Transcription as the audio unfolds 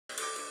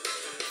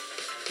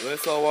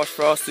Let's all watch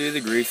Frosty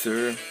the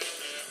Greaser.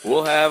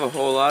 We'll have a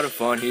whole lot of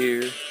fun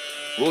here.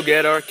 We'll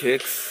get our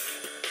kicks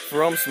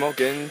from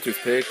smoking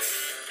toothpicks.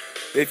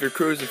 If you're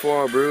cruising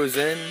for a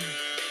bruising,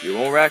 you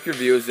won't rack your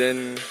views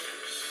in.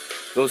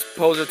 Those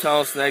poser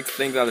tunnel snakes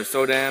think that they're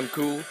so damn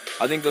cool.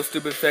 I think those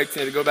stupid fakes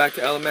need to go back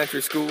to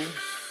elementary school.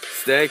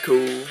 Stay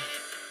cool,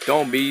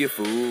 don't be a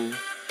fool.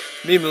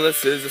 Me,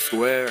 Melissa's a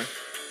square.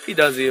 He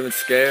doesn't even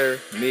scare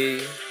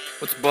me.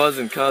 What's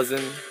buzzing,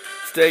 cousin?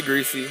 Stay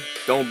greasy,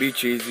 don't be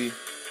cheesy.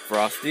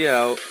 Frosty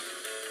out.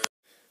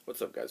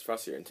 What's up, guys?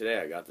 Frosty here, and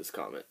today I got this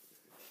comment.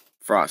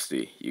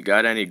 Frosty, you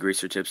got any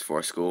greaser tips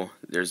for school?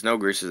 There's no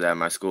greasers at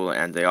my school,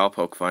 and they all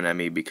poke fun at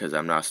me because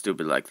I'm not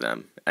stupid like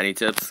them. Any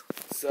tips?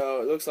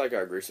 So, it looks like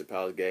our greaser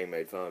pal is getting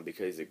made fun of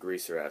because he's a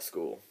greaser at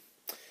school.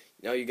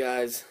 You know, you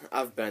guys,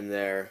 I've been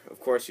there. Of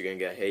course you're going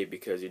to get hate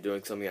because you're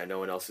doing something that no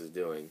one else is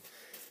doing.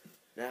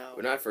 Now,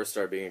 when I first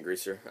started being a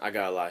greaser, I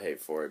got a lot of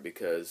hate for it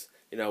because,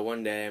 you know,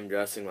 one day I'm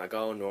dressing like,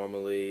 oh,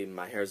 normally,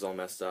 my hair's all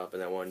messed up,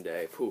 and then one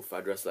day, poof,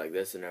 I dress like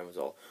this, and everyone's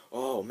all,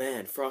 oh,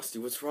 man, Frosty,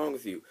 what's wrong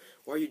with you?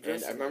 Why are you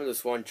dressing? And I remember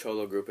this one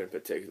cholo group in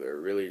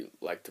particular really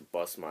liked to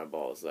bust my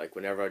balls. Like,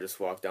 whenever I just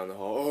walked down the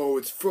hall, oh,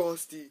 it's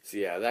Frosty. So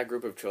yeah, that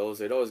group of cholos,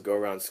 they'd always go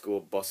around school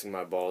busting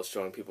my balls,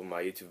 showing people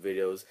my YouTube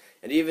videos,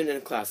 and even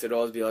in class, they'd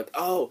always be like,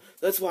 oh,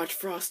 let's watch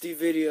Frosty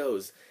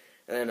videos.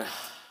 And then,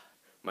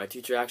 my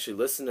teacher actually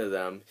listened to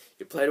them.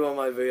 He played one of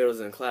my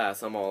videos in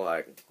class. I'm all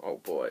like,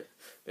 oh boy,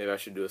 maybe I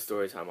should do a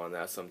story time on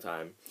that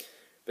sometime.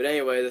 But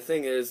anyway, the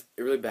thing is,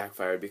 it really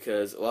backfired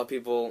because a lot of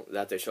people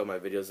that they showed my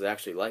videos, they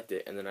actually liked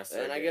it, and then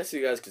I guess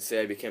you guys could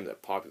say I became the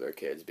popular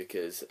kids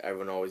because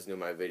everyone always knew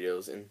my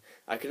videos, and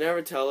I could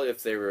never tell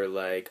if they were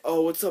like, oh,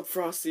 what's up,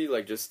 Frosty,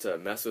 like just to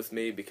mess with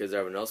me because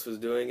everyone else was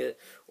doing it,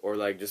 or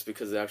like just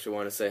because they actually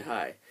want to say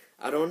hi.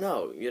 I don't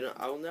know, you know,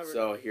 I'll never.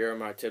 So here are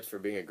my tips for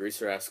being a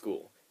greaser at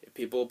school. If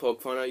people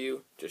poke fun at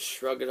you, just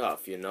shrug it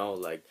off, you know,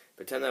 like,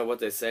 pretend that what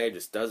they say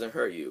just doesn't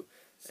hurt you.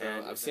 So,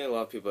 and I've seen a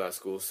lot of people at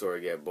school sort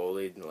of get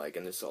bullied, and like,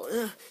 and they're so,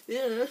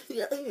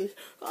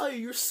 oh,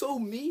 you're so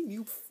mean,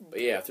 you. But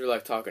yeah, if they're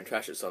like talking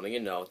trash or something, you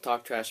know,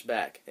 talk trash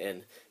back.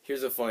 And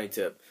here's a funny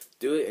tip: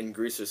 do it in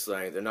greaser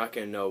slang. They're not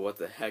gonna know what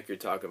the heck you're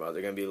talking about.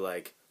 They're gonna be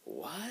like,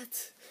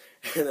 what?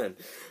 And then,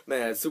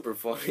 man, it's super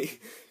funny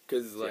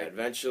because like,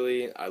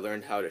 eventually I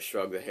learned how to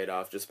shrug the hate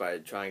off just by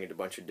trying a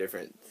bunch of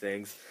different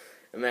things.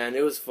 And man,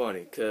 it was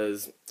funny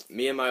because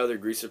me and my other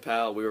greaser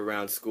pal, we were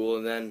around school,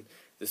 and then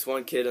this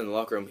one kid in the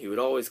locker room, he would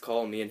always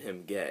call me and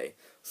him gay.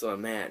 So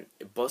man,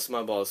 it busted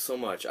my balls so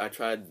much. I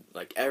tried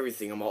like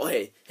everything. I'm all,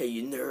 hey,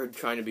 you nerd,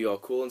 trying to be all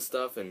cool and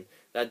stuff, and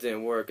that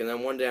didn't work. And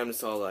then one day I'm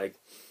just all like,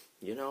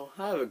 you know,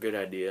 I have a good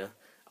idea.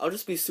 I'll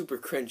just be super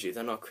cringy,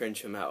 then I'll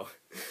cringe him out.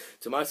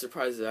 To my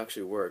surprise, it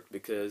actually worked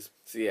because,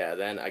 so yeah,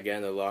 then I get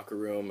in the locker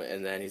room,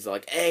 and then he's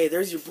like, hey,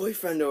 there's your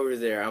boyfriend over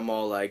there. I'm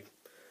all like,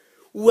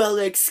 well,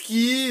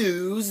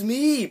 excuse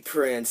me,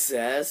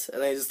 princess. And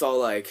they just all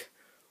like,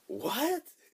 what?